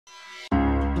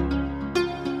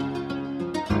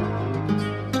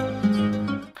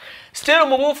Still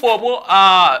mubufu obwo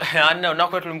anna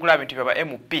nakwe tulimkula bintu bya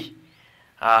MP.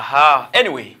 Aha.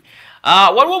 Anyway,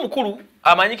 waliwo mukulu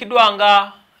amanyikidwa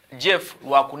nga Jeff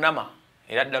Rwakanuma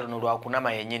era ddala no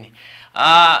Rwakanuma yennyini.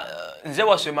 Nze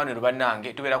waso Emmanuel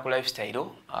bannange tubera ku lifestyle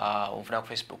onfuna ku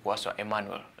Facebook waso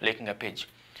Emmanuel liking a page.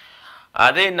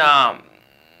 Then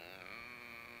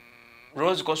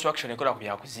Rose Construction ekola ku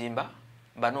bya kuzimba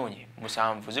banonye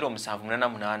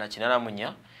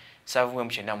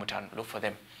 077888 look for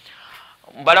them.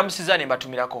 Mbala musizani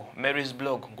mbatumirako Mary's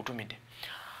blog nkutumide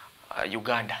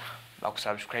Uganda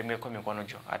bakusubscribe ngeko mikono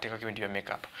jo ateka kibintu bya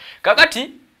makeup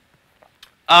kakati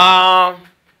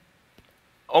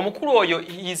omukulu oyo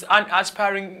he is an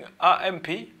aspiring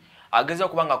MP ageza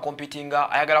kubanga competing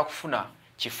ayagala kufuna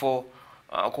kifo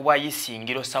kubwa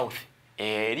yisingiro south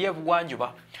eriye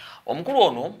bugwanjuba omukulu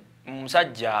ono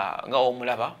musajja nga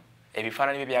omulaba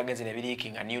ebifaananyi bye byagenze ne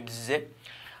birikinga nudes ze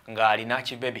nga alina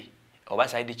kibebi oba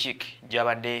side chic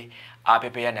jabadde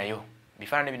apepeya nayo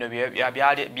bifaananyi bino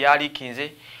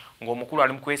byalikinze ng'omukulu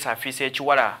ali mu kwesafisa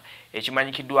ekiwala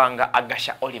ekimanyikidwa nga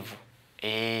Agasha Olive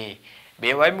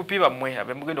bewa mupiba mmwe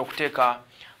abemugenda okuteeka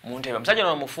mu ntebe musajja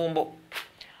no mufumbo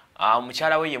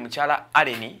omukyala we ye mukyala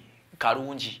Aleni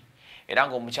Kalungi era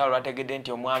ng'omukyala lwategedde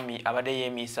nti omwami abadde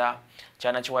yeemisa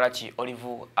kyana kiwala ki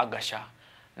Olive Agasha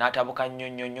n'atabuka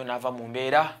nnyonnyo n'ava mu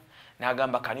mbeera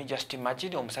n'agamba can you just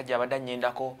imagine omusajja abadde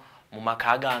annyendako mu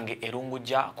maka gange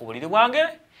erungujja ku buliri bwange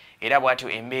era bw'atyo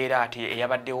embeera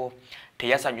eyabaddewo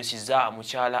teyasanyusiza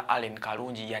mukyala Allen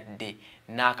Kalungi yadde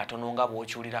n'akatono nga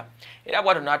bw'okyulira era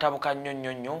bw'atyo n'atabuka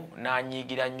nnyonnyo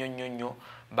n'anyiigira nnyonnyo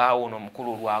baawo ono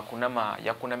omukulu Rwakanuma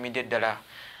yakunamidde ddala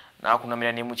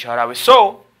n'akunamira ne mukyala we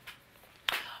so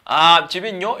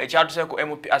kibi nnyo ekyatuseeko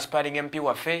MP aspiring MP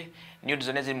waffe news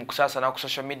zonna ziri mu kusaasana ku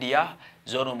social media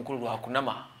z'ono omukulu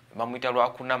Rwakanuma bamuyita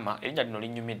Rwakanuma erinnya lino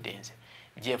linnyumidde nze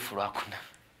Jeff Rwakanuma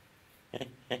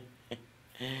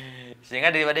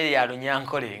singa libadde lya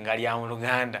Lunyankole nga lya mu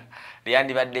Luganda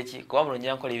lyandibadde ki kuba mu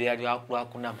Lunyankole lya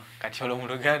Rwakanuma kati olwo mu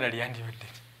Luganda lyandibadde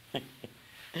ki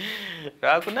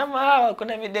Rwakanuma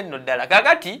wakunamidde nno ddala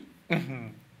kakati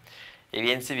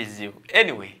ebyensi bizibu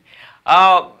anyway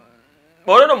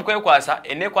olwo mukwekwasa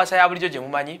enekwasa ya bulijjo gye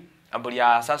mumanyi buli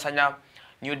asaasanya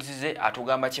news ze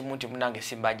atugamba kimu nti munange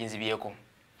simbaji nzibyeko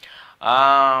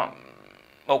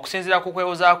okusinziira ku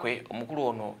kwewoza kwe omukulu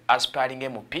ono aspiring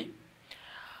MP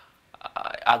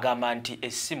agamba nti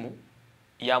essimu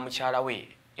ya mukyala we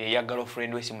eya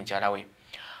girlfriend we si mukyala we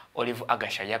Olive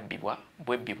Agasha yabbibwa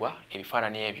bwebbibwa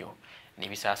ebifaananyi ebyo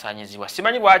nebisaasanyizibwa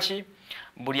simanyi bwaki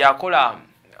buli akola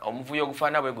omuvuyo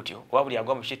ogufaana bwe gutyo oba buli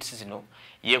agwa mu shitsi zino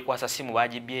yekwasa simu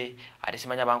bagibye ate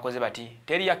simanya bankoze bati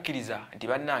teri yakkiriza nti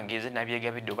bannange ze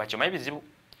nabyegabidde oba kyomanyi bizibu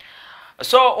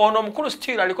so ono omukulu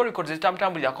still aliko records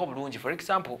zitamutambulirako bulungi for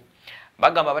example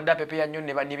bagamba badde apepeya nnyo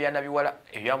ne byana biwala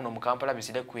ebyamuno mu Kampala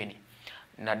biside Queen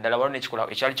naddala waliwo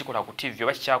n'ekikola ekyali kikola ku TV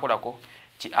oba kikyakolako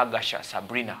ki Agasha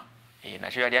Sabrina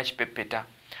nakyo yali akipepeta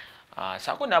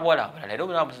saako nabwala abalala era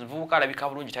omuvubuka alabika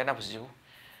bulungi talina buzibu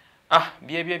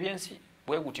byebyo ebyensi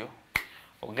bwe gutyo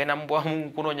ogenda mu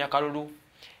kunoonya kalulu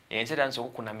ensi etanisa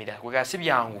okukunamira kwega si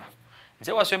byangu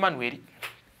nze waso Emmanuel